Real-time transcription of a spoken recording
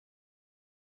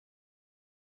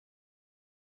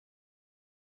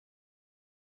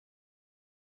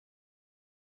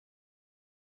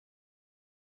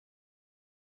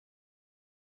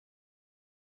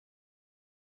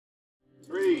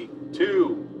3,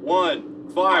 2, 1,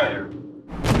 fire.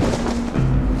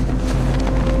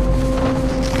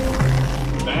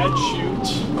 Bad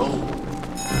shoot. Oh.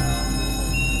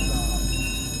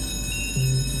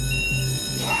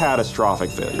 Catastrophic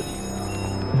failure.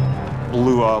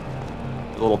 Blew up,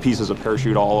 little pieces of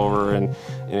parachute all over, and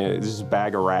this is a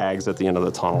bag of rags at the end of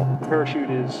the tunnel. Parachute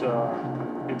is,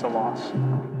 it's a loss.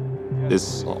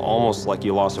 It's almost like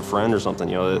you lost a friend or something,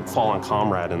 you know, a fallen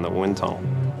comrade in the wind tunnel.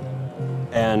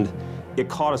 And it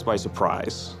caught us by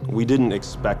surprise. We didn't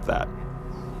expect that.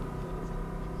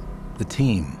 The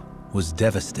team was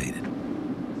devastated.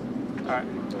 All right.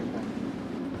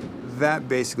 That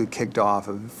basically kicked off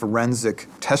a forensic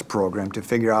test program to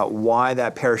figure out why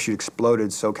that parachute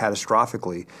exploded so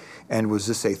catastrophically, and was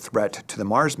this a threat to the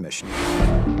Mars mission?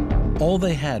 All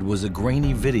they had was a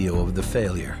grainy video of the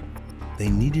failure. They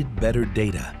needed better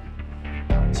data.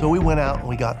 So we went out and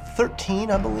we got 13,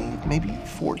 I believe, maybe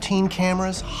 14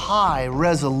 cameras, high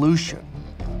resolution,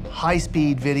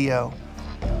 high-speed video,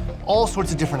 all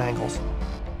sorts of different angles.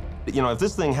 You know, if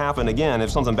this thing happened again, if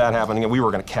something bad happened again, we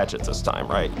were going to catch it this time,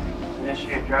 right?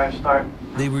 Initiate drive start.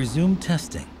 They resumed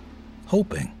testing,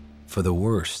 hoping for the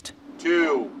worst.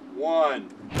 2, 1.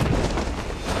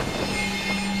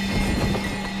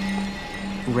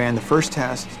 We ran the first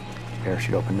test,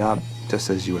 parachute opened up, just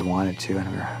as you would want it to,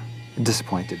 and we were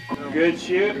disappointed. Good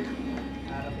shoot.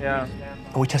 Yeah.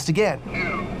 And we test again. 2,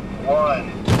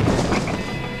 1.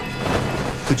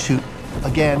 Good shoot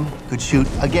again, good shoot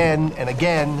again and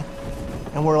again.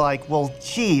 And we're like, well,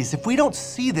 geez, if we don't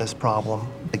see this problem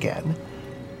again,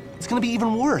 it's gonna be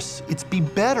even worse. It'd be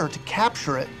better to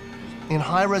capture it in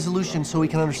high resolution so we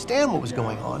can understand what was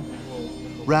going on,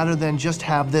 rather than just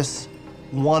have this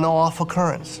one-off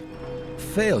occurrence.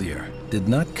 Failure did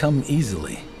not come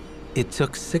easily. It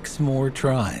took 6 more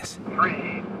tries. 3, 2,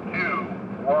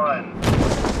 1.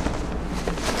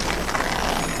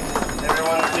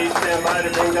 Everyone, please stand by to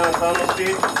bring down tunnel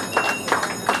speed.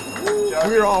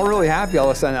 We were all really happy all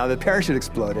of a sudden now the parachute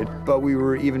exploded, but we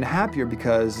were even happier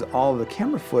because all of the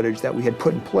camera footage that we had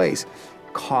put in place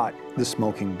caught the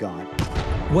smoking gun.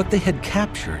 What they had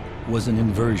captured was an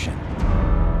inversion.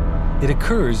 It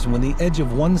occurs when the edge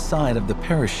of one side of the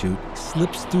parachute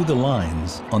slips through the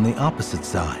lines on the opposite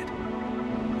side.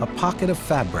 A pocket of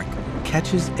fabric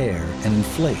catches air and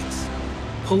inflates,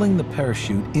 pulling the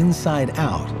parachute inside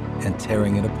out and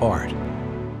tearing it apart.